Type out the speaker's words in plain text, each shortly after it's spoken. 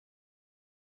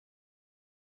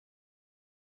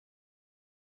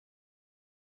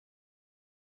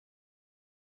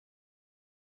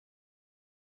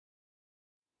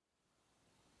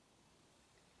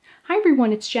Hi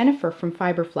everyone, it's Jennifer from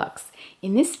Flux.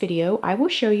 In this video, I will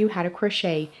show you how to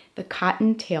crochet the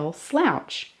Cottontail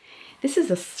Slouch. This is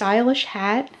a stylish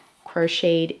hat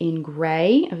crocheted in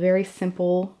gray, a very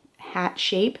simple hat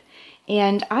shape,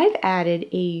 and I've added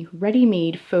a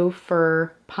ready-made faux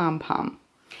fur pom-pom.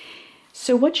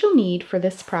 So what you'll need for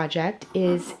this project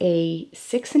is a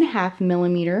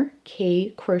 6.5mm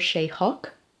K crochet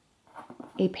hook,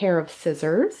 a pair of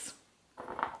scissors,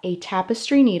 a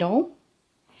tapestry needle,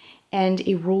 and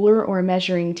a ruler or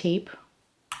measuring tape.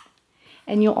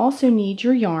 And you'll also need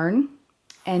your yarn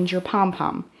and your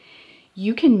pom-pom.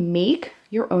 You can make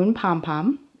your own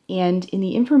pom-pom, and in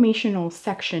the informational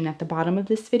section at the bottom of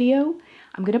this video,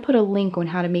 I'm going to put a link on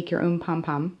how to make your own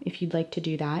pom-pom if you'd like to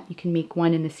do that. You can make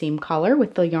one in the same color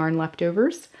with the yarn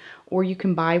leftovers, or you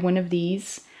can buy one of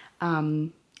these.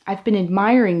 I've been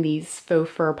admiring these faux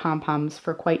fur pom-poms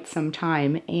for quite some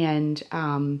time, and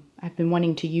I've been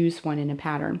wanting to use one in a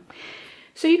pattern.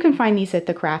 So you can find these at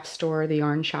the craft store, the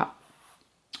yarn shop,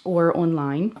 or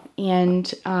online.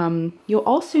 And you'll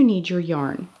also need your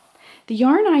yarn. The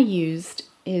yarn I used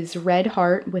is Red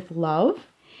Heart with Love,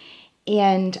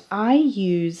 and I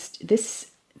used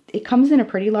this, it comes in a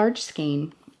pretty large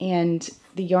skein, and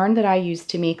the yarn that I used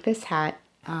to make this hat,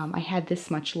 I had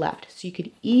this much left, so you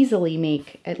could easily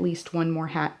make at least one more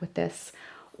hat with this,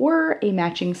 or a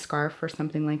matching scarf or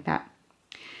something like that.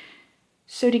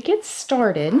 So to get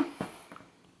started,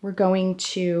 we're going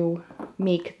to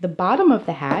make the bottom of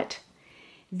the hat,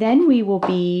 then we will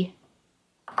be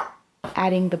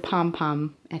adding the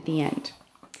pom-pom at the end.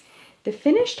 The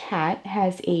finished hat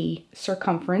has a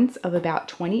circumference of about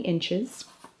 20 inches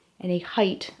and a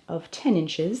height of 10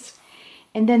 inches.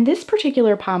 And then this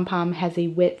particular pom-pom has a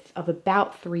width of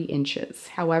about 3 inches.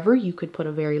 However, you could put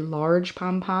a very large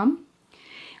pom-pom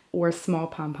or a small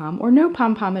pom-pom or no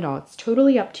pom-pom at all. It's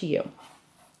totally up to you.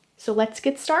 So let's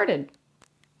get started.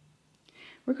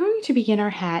 We're going to begin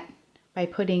our hat by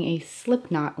putting a slip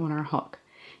knot on our hook.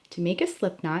 To make a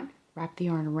slip knot, wrap the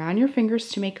yarn around your fingers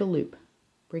to make a loop.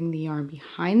 Bring the yarn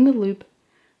behind the loop,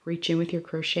 reach in with your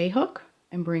crochet hook,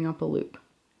 and bring up a loop.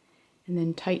 And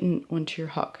then tighten onto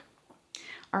your hook.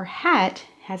 Our hat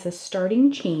has a starting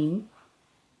chain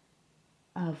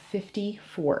of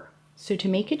 54. So to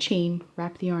make a chain,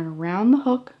 wrap the yarn around the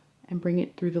hook and bring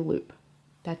it through the loop.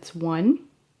 That's 1,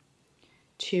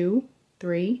 2,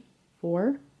 3,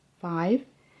 4, 5,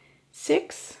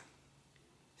 6,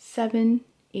 7,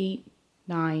 8,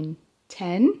 9,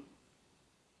 10,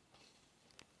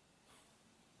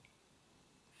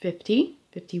 50,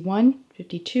 51,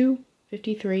 52,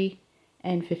 53,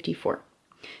 and 54.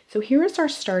 So here is our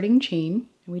starting chain.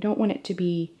 We don't want it to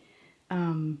be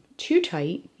too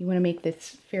tight. You want to make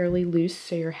this fairly loose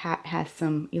so your hat has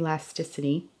some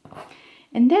elasticity.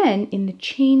 And then in the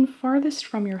chain farthest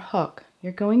from your hook,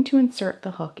 you're going to insert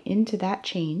the hook into that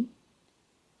chain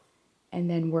and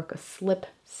then work a slip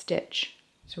stitch.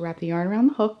 So wrap the yarn around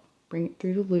the hook, bring it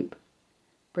through the loop,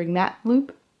 bring that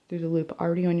loop through the loop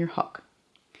already on your hook.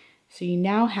 So you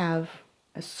now have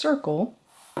a circle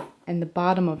and the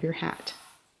bottom of your hat.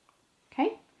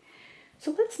 Okay,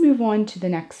 so let's move on to the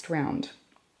next round.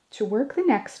 To work the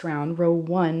next round, row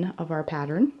 1 of our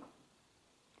pattern,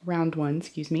 round 1,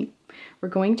 excuse me, we're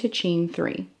going to chain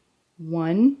 3.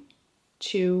 1,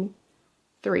 2,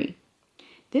 3.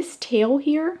 This tail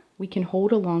here, we can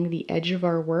hold along the edge of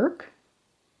our work,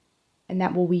 and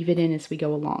that will weave it in as we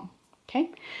go along.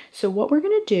 Okay, so what we're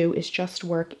going to do is just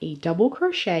work a double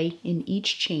crochet in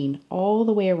each chain all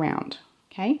the way around.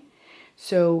 Okay,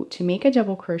 so to make a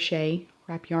double crochet,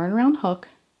 wrap yarn around hook,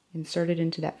 insert it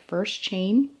into that first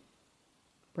chain,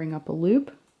 bring up a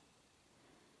loop,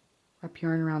 wrap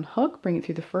yarn around hook, bring it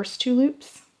through the first 2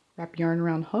 loops, wrap yarn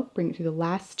around hook, bring it through the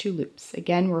last 2 loops.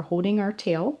 Again, we're holding our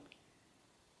tail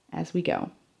as we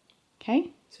go. Okay,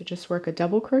 so just work a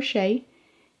double crochet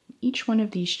in each one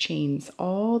of these chains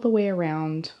all the way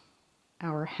around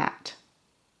our hat.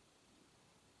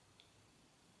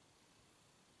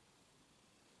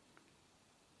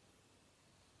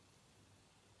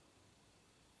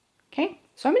 Okay,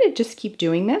 so I'm going to just keep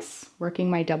doing this, working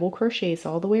my double crochets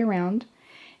all the way around,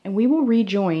 and we will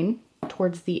rejoin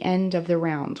towards the end of the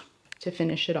round to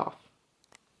finish it off.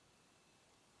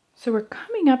 So we're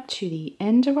coming up to the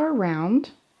end of our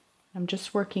round. I'm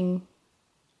just working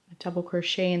a double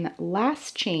crochet in that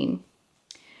last chain.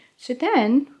 So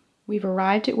then we've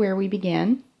arrived at where we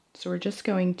began. So we're just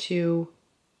going to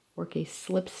work a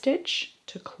slip stitch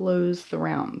to close the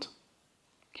round.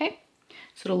 Okay,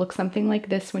 so it'll look something like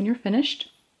this when you're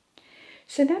finished.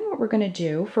 So then what we're going to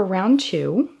do for round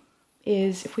 2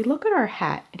 is, if we look at our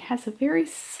hat, it has a very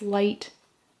slight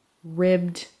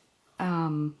ribbed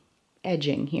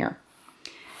edging here.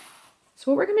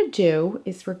 So what we're going to do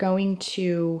is we're going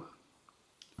to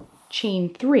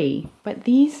chain 3, but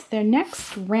the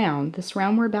next round, this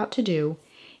round we're about to do,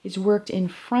 is worked in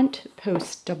front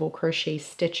post double crochet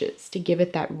stitches to give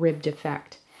it that ribbed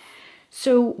effect.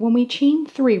 So when we chain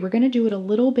 3, we're going to do it a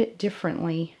little bit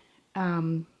differently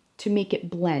to make it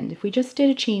blend. If we just did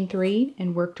a chain 3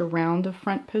 and worked around a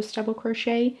front post double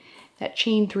crochet, that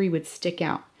chain 3 would stick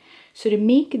out. So to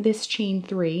make this chain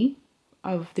 3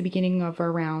 of the beginning of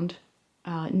our round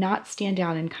not stand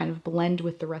out and kind of blend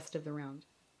with the rest of the round.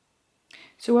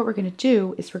 So what we're going to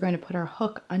do is we're going to put our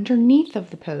hook underneath of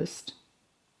the post,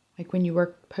 like when you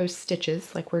work post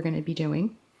stitches, like we're going to be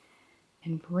doing,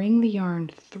 and bring the yarn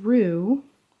through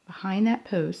behind that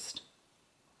post,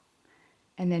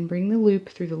 and then bring the loop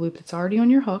through the loop that's already on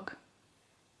your hook,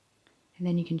 and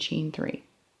then you can chain 3.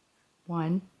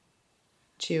 1,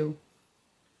 2,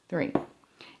 3.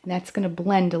 And that's going to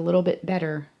blend a little bit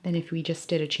better than if we just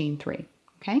did a chain 3,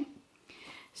 okay?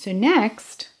 So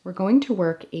next, we're going to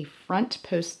work a front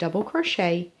post double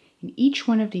crochet in each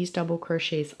one of these double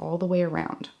crochets all the way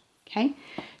around, okay?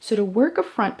 So to work a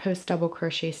front post double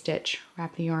crochet stitch,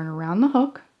 wrap the yarn around the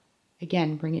hook.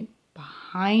 Again, bring it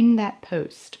behind that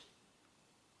post,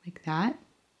 like that,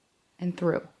 and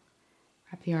through.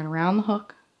 Wrap the yarn around the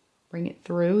hook, bring it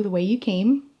through the way you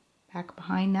came, back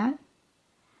behind that.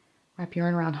 Wrap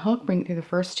yarn around hook, bring it through the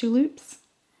first 2 loops.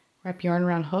 Wrap yarn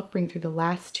around hook, bring it through the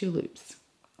last 2 loops.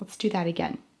 Let's do that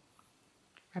again.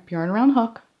 Wrap yarn around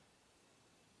hook,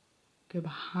 go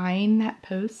behind that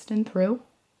post and through.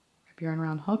 Wrap yarn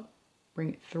around hook,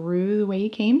 bring it through the way you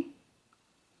came.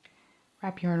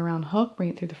 Wrap yarn around hook, bring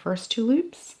it through the first 2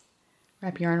 loops.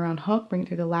 Wrap yarn around hook, bring it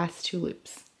through the last 2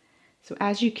 loops. So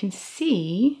as you can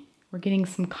see, we're getting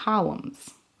some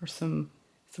columns, or some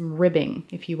ribbing,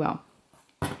 if you will.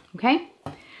 Okay?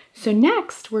 So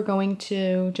next, we're going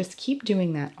to just keep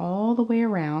doing that all the way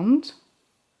around.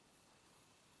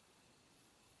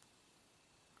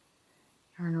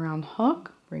 Yarn around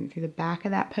hook, bring it through the back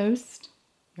of that post.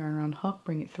 Yarn around hook,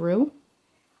 bring it through,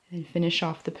 and then finish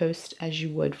off the post as you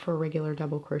would for a regular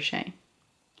double crochet.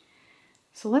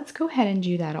 So let's go ahead and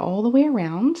do that all the way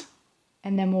around,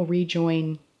 and then we'll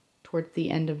rejoin towards the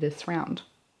end of this round.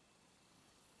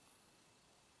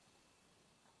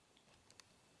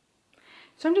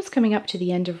 So I'm just coming up to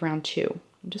the end of round 2.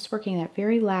 I'm just working that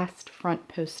very last front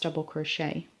post double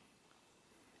crochet.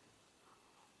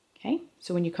 Okay,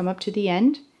 so when you come up to the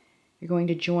end, you're going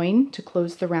to join to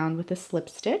close the round with a slip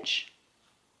stitch.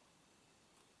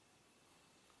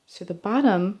 So the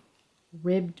bottom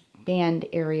ribbed band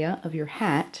area of your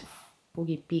hat will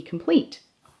be complete.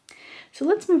 So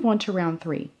let's move on to round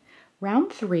 3.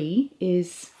 Round 3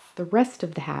 is the rest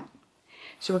of the hat.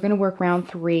 So we're going to work round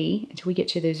 3 until we get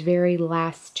to those very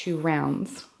last 2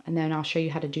 rounds, and then I'll show you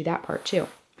how to do that part too.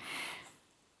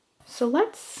 So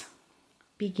let's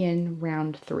begin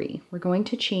round 3. We're going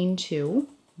to chain 2,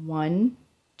 1,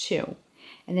 2,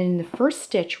 and then in the first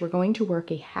stitch we're going to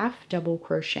work a half double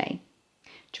crochet.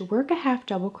 To work a half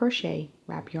double crochet,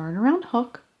 wrap yarn around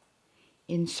hook,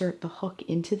 insert the hook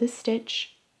into the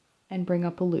stitch, and bring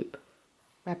up a loop.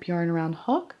 Wrap yarn around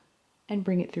hook and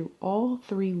bring it through all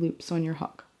 3 loops on your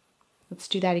hook. Let's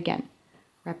do that again.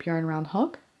 Wrap yarn around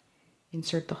hook,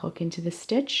 insert the hook into the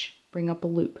stitch, bring up a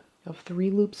loop. You have 3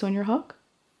 loops on your hook.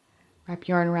 Wrap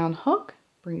yarn around hook,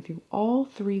 bring it through all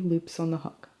 3 loops on the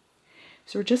hook.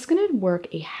 So we're just going to work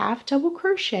a half double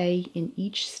crochet in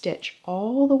each stitch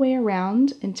all the way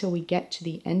around until we get to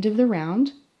the end of the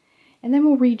round, and then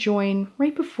we'll rejoin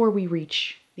right before we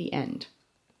reach the end.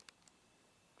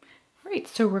 All right,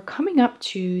 so we're coming up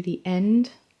to the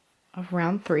end of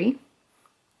round 3.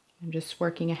 I'm just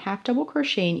working a half double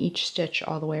crochet in each stitch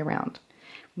all the way around.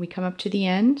 When we come up to the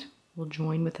end, we'll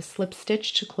join with a slip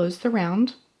stitch to close the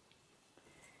round.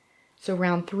 So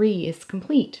round 3 is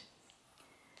complete.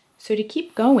 So to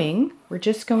keep going, we're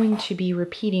just going to be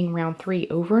repeating round 3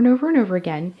 over and over and over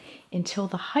again until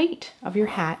the height of your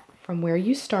hat from where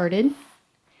you started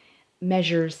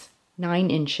measures 9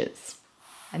 inches.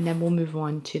 And then we'll move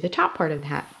on to the top part of the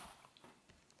hat.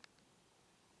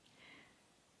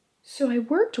 So I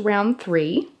worked round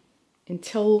 3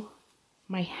 until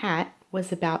my hat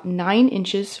was about 9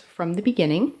 inches from the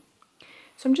beginning.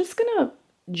 So I'm just going to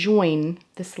join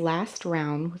this last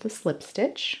round with a slip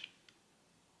stitch,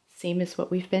 same as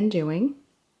what we've been doing.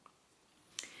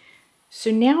 So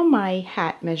now my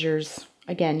hat measures,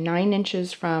 again, 9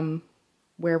 inches from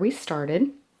where we started.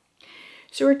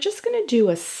 So we're just going to do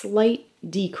a slight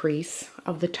decrease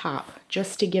of the top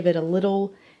just to give it a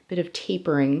little bit of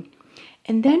tapering.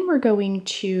 And then we're going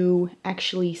to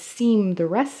actually seam the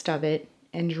rest of it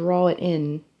and draw it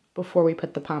in before we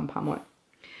put the pom-pom on.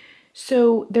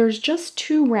 So there's just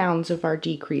 2 rounds of our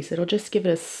decrease. It'll just give it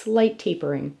a slight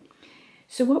tapering.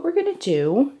 So what we're going to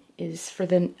do is for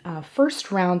the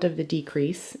first round of the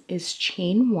decrease is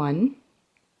chain 1,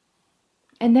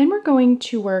 and then we're going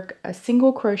to work a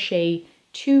single crochet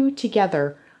 2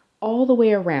 together all the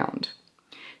way around.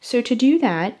 So to do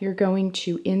that, you're going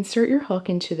to insert your hook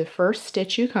into the first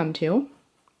stitch you come to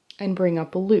and bring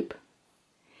up a loop.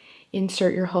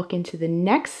 Insert your hook into the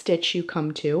next stitch you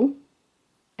come to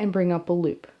and bring up a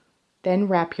loop. Then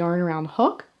wrap yarn around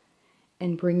hook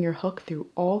and bring your hook through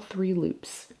all 3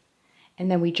 loops. And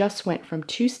then we just went from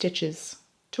 2 stitches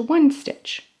to 1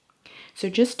 stitch. So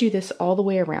just do this all the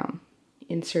way around.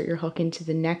 Insert your hook into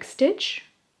the next stitch,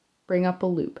 bring up a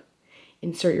loop.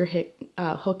 Insert your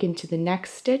hook into the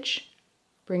next stitch,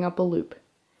 bring up a loop.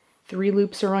 3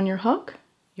 loops are on your hook,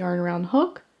 yarn around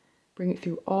hook, bring it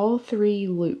through all 3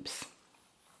 loops.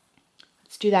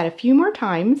 Let's do that a few more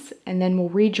times, and then we'll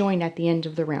rejoin at the end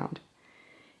of the round.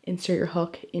 Insert your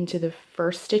hook into the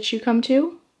first stitch you come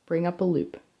to, bring up a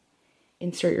loop.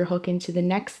 Insert your hook into the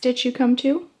next stitch you come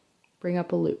to, bring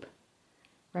up a loop.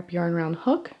 Wrap yarn around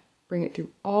hook, bring it through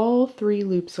all 3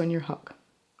 loops on your hook.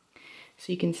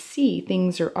 So you can see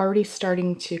things are already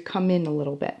starting to come in a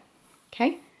little bit.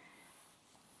 Okay?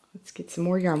 Let's get some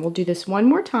more yarn. We'll do this one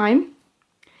more time,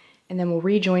 and then we'll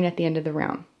rejoin at the end of the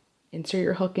round. Insert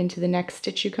your hook into the next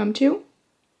stitch you come to,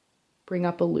 bring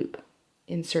up a loop.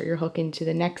 Insert your hook into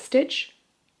the next stitch,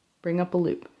 bring up a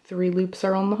loop. 3 loops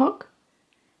are on the hook,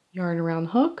 yarn around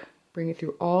hook, bring it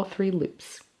through all 3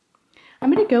 loops.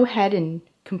 I'm going to go ahead and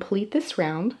complete this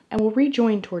round, and we'll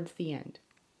rejoin towards the end.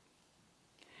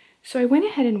 So I went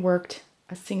ahead and worked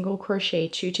a single crochet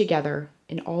 2 together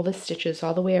in all the stitches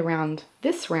all the way around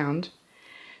this round.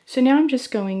 So now I'm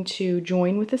just going to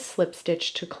join with a slip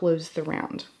stitch to close the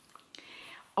round.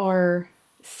 Our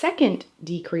second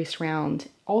decrease round,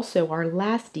 also our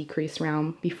last decrease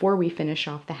round before we finish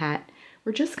off the hat,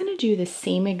 we're just going to do the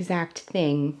same exact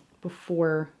thing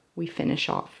before we finish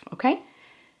off, okay?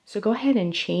 So go ahead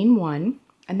and chain 1,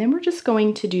 and then we're just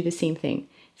going to do the same thing.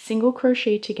 Single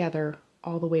crochet together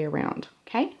all the way around,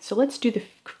 okay? So let's do the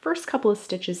first couple of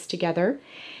stitches together,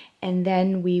 and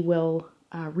then we will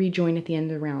rejoin at the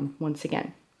end of the round once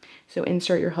again. So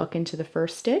insert your hook into the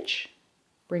first stitch,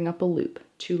 bring up a loop.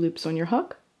 2 loops on your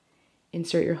hook.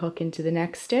 Insert your hook into the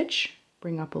next stitch,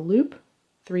 bring up a loop.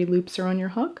 3 loops are on your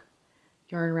hook.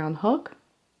 Yarn around hook,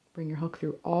 bring your hook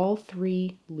through all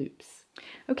 3 loops.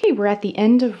 Okay, we're at the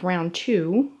end of round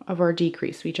 2 of our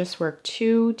decrease. We just worked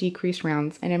 2 decrease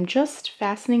rounds, and I'm just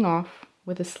fastening off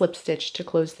with a slip stitch to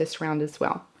close this round as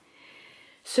well.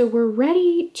 So we're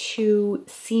ready to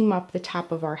seam up the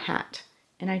top of our hat,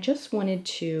 and I just wanted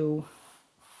to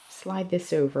slide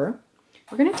this over.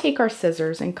 We're going to take our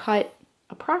scissors and cut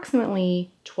approximately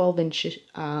 12-inch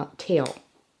tail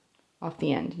off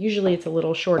the end. Usually it's a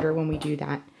little shorter when we do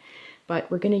that, but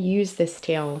we're going to use this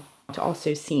tail to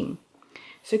also seam.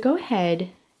 So go ahead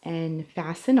and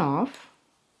fasten off,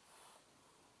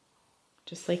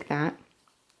 just like that.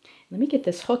 Let me get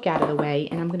this hook out of the way,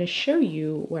 and I'm going to show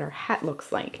you what our hat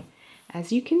looks like.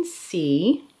 As you can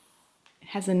see, it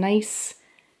has a nice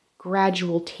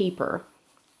gradual taper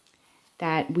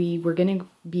that we're going to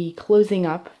be closing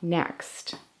up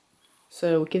next.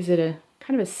 So it gives it a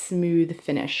kind of a smooth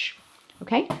finish.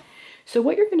 Okay, so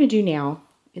what you're going to do now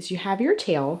is you have your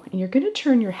tail, and you're going to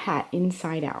turn your hat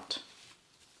inside out.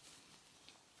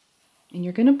 And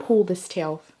you're going to pull this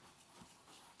tail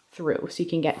through so you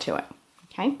can get to it.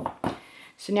 Okay,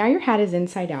 so now your hat is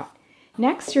inside out.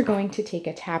 Next, you're going to take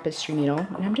a tapestry needle,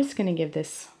 and I'm just going to give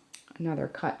this another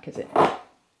cut because it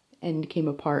end came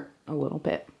apart a little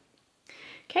bit.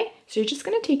 Okay, so you're just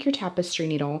going to take your tapestry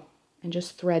needle and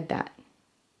just thread that.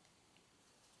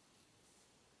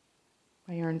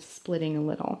 My yarn's splitting a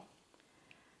little,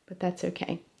 but that's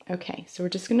okay. Okay, so we're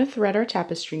just going to thread our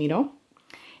tapestry needle,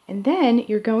 and then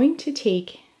you're going to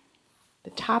take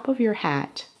the top of your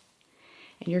hat,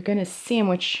 and you're going to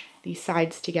sandwich these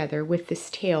sides together with this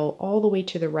tail all the way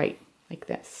to the right, like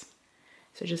this.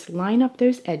 So just line up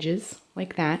those edges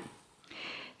like that.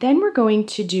 Then we're going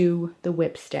to do the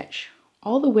whip stitch.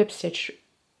 All the whip stitch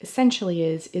essentially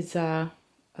is a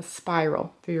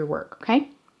spiral through your work, okay?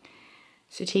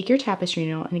 So take your tapestry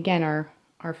needle, and again,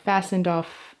 our fastened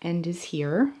off end is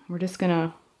here. We're just going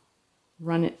to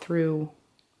run it through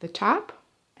the top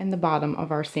and the bottom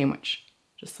of our sandwich,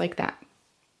 just like that.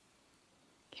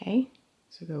 Okay,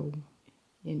 so go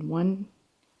in one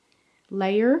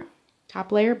layer,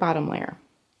 top layer, bottom layer.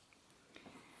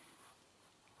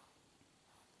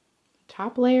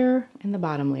 Top layer and the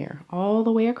bottom layer, all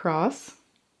the way across.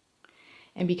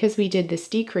 And because we did this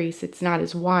decrease, it's not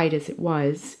as wide as it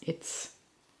was. It's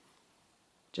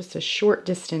just a short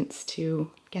distance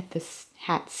to get this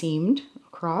hat seamed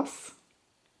across.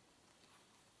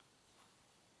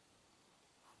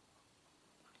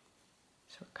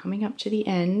 So we're coming up to the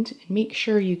end, and make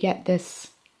sure you get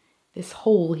this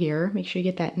hole here. Make sure you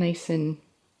get that nice and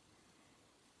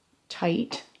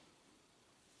tight.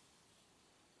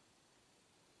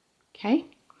 Okay,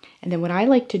 and then what I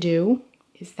like to do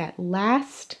is that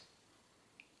last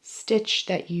stitch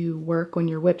that you work on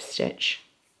your whip stitch,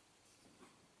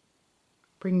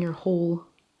 bring your whole,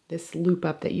 this loop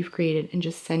up that you've created, and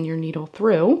just send your needle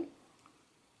through.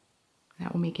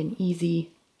 That will make an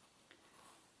easy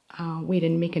way to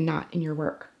make a knot in your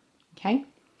work. Okay,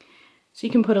 so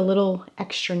you can put a little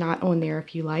extra knot on there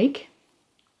if you like,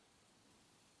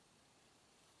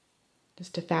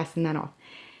 just to fasten that off.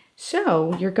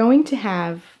 So you're going to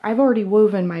have, I've already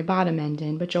woven my bottom end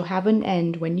in, but you'll have an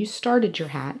end when you started your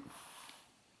hat.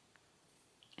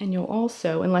 And you'll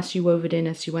also, unless you wove it in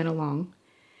as you went along,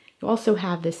 you'll also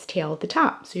have this tail at the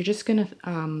top. So you're just going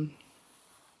to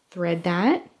thread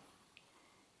that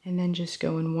and then just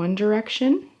go in one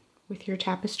direction with your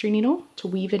tapestry needle to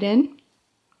weave it in.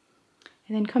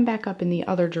 And then come back up in the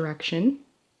other direction.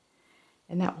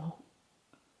 And that will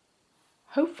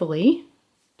hopefully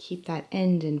keep that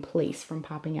end in place from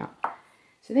popping out.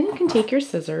 So then you can take your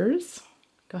scissors,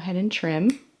 go ahead and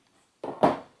trim,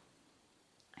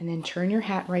 and then turn your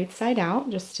hat right side out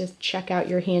just to check out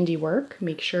your handiwork.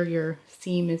 Make sure your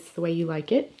seam is the way you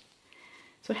like it.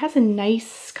 So it has a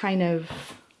nice kind of,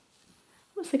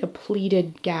 almost like a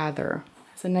pleated gather.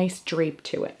 It has a nice drape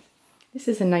to it. This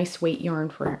is a nice weight yarn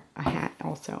for a hat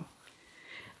also.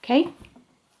 Okay,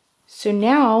 so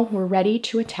now we're ready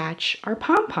to attach our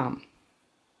pom-pom.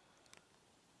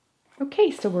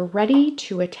 Okay, so we're ready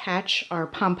to attach our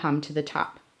pom-pom to the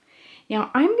top.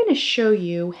 Now I'm going to show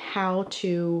you how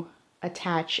to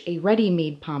attach a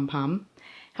ready-made pom-pom.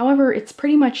 However, it's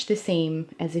pretty much the same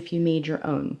as if you made your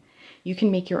own. You can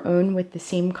make your own with the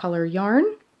same color yarn.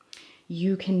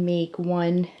 You can make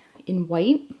one in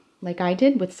white, like I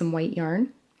did with some white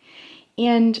yarn.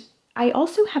 And I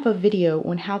also have a video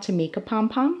on how to make a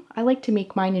pom-pom. I like to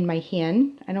make mine in my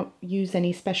hand. I don't use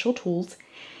any special tools.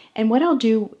 And what I'll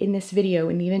do in this video,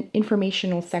 in the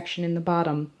informational section in the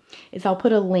bottom, is I'll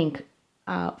put a link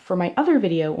for my other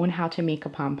video on how to make a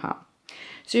pom-pom.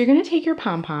 So you're going to take your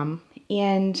pom-pom,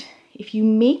 and if you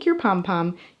make your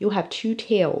pom-pom, you'll have two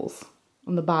tails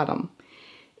on the bottom.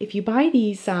 If you buy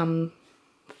these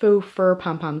faux fur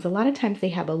pom-poms, a lot of times they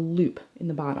have a loop in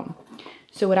the bottom.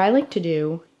 So what I like to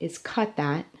do is cut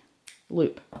that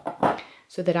loop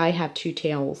so that I have two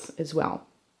tails as well.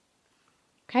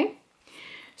 Okay?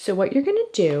 So what you're going to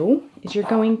do is you're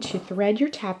going to thread your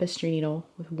tapestry needle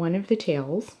with one of the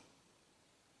tails.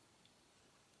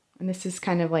 And this is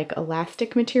kind of like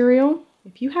elastic material.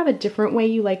 If you have a different way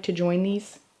you like to join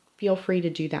these, feel free to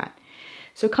do that.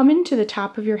 So come into the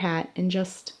top of your hat and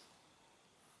just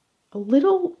a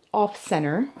little off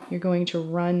center, you're going to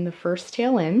run the first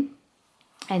tail in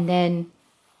and then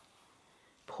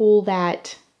pull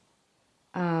that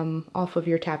off of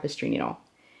your tapestry needle.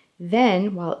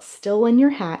 Then, while it's still in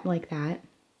your hat like that,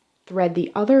 thread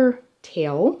the other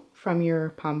tail from your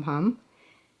pom-pom,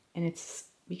 and it's,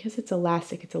 because it's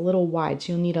elastic, it's a little wide,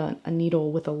 so you'll need a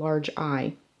needle with a large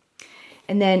eye.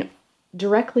 And then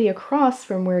directly across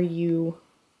from where you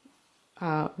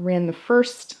ran the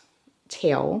first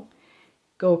tail,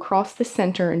 go across the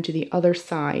center into the other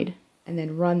side, and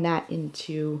then run that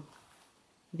into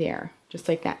there, just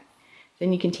like that.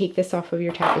 Then you can take this off of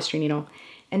your tapestry needle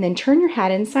and then turn your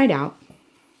hat inside out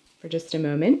for just a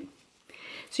moment.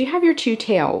 So you have your two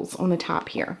tails on the top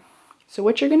here. So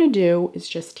what you're going to do is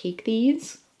just take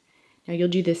these. Now you'll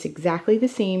do this exactly the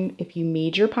same if you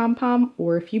made your pom-pom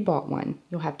or if you bought one.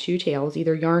 You'll have two tails,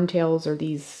 either yarn tails or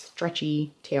these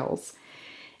stretchy tails.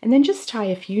 And then just tie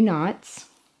a few knots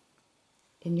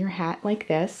in your hat like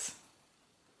this.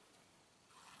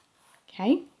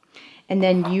 Okay? And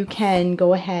then you can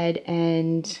go ahead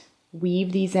and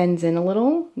weave these ends in a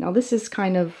little. Now this is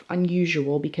kind of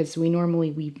unusual because we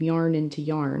normally weave yarn into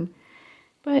yarn,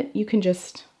 but you can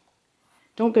just,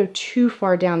 don't go too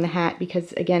far down the hat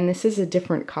because again, this is a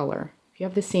different color. If you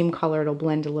have the same color, it'll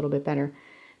blend a little bit better.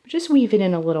 But just weave it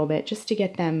in a little bit just to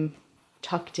get them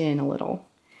tucked in a little.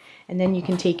 And then you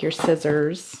can take your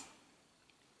scissors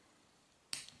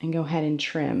and go ahead and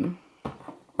trim.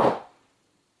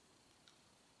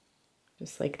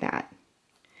 Just like that.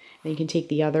 Then you can take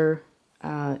the other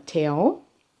tail,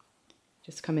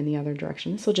 just come in the other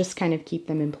direction. This will just kind of keep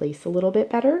them in place a little bit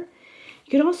better.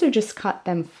 You could also just cut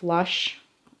them flush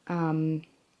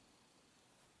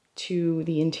to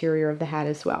the interior of the hat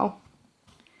as well.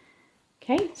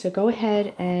 Okay, so go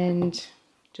ahead and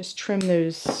just trim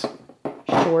those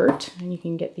short, and you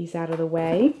can get these out of the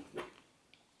way.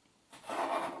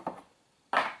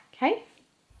 Okay,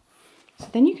 so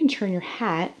then you can turn your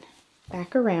hat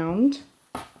back around,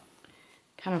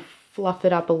 kind of fluff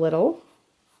it up a little,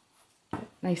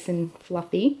 nice and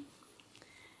fluffy,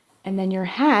 and then your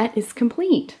hat is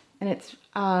complete. And it's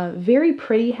a very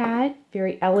pretty hat,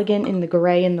 very elegant in the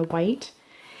gray and the white.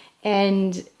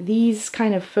 And these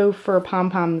kind of faux fur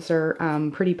pom-poms are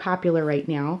pretty popular right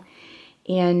now.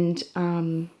 And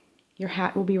your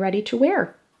hat will be ready to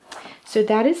wear. So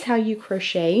that is how you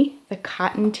crochet the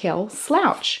Cottontail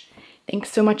Slouch.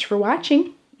 Thanks so much for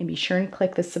watching, and be sure and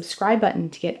click the subscribe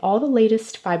button to get all the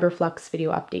latest Fiber Flux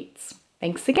video updates.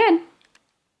 Thanks again.